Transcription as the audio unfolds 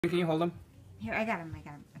Can you hold him? Here, I got him.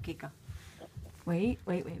 Okay, go. Wait.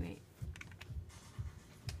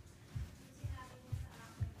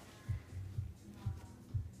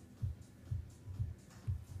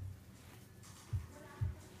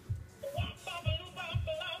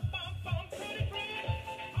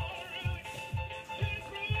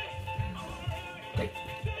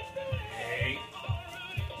 Hey.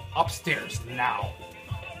 Upstairs now.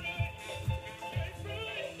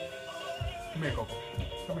 Come here, Coco.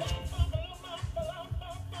 Come here.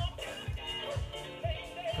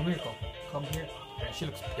 Come here, Coco. Come here. Man, she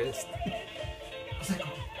looks pissed. What's that,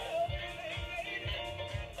 Coco?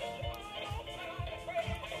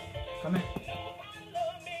 Come here.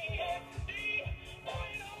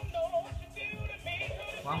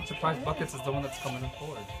 Well, I'm surprised Buckets is the one that's coming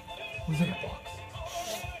forward. Who's that box?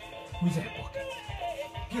 Who's that Bucket?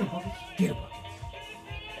 Get a Bucket. Get a Bucket.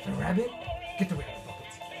 The rabbit? Get the rabbit,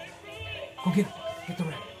 Buckets. Go get him. Get the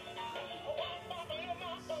rabbit.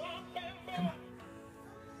 Come on.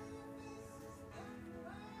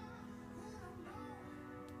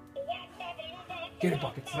 Get it,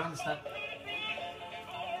 Buckets. Sit on the step.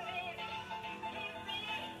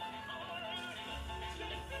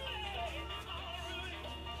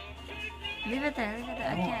 Leave it there.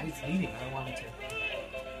 I can't. He's eating. I don't want him to.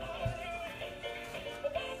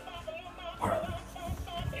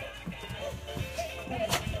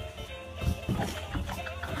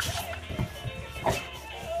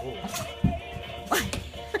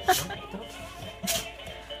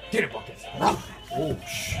 Get it, Buckets. Oh,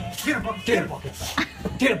 shh. Get it, Buckets. Get it, Buckets.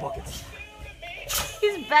 Get it, Buckets.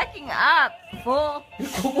 He's backing up, fool.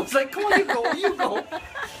 Coco's like, come on, you go. You go. Oh,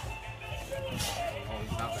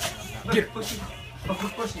 he's not backing up now. Get it. Push him.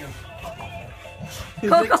 Coco's pushing him.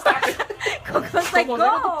 Coco. Coco's like, go. What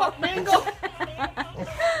the fuck, man? Go.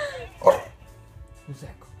 Who's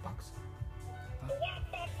that? Box.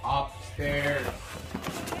 Upstairs.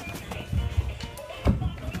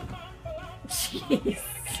 Jeez.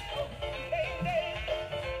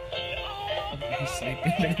 He's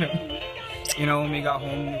sleeping. You know, when we got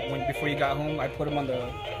home, before you got home, I put him on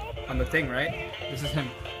the thing, right? This is him.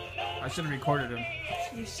 I should have recorded him.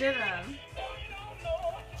 You should have.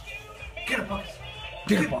 Get a bucket.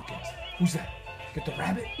 Get a bucket. Who's that? Get the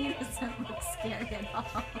rabbit? He doesn't look scary at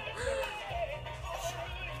all.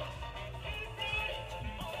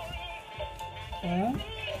 Oh.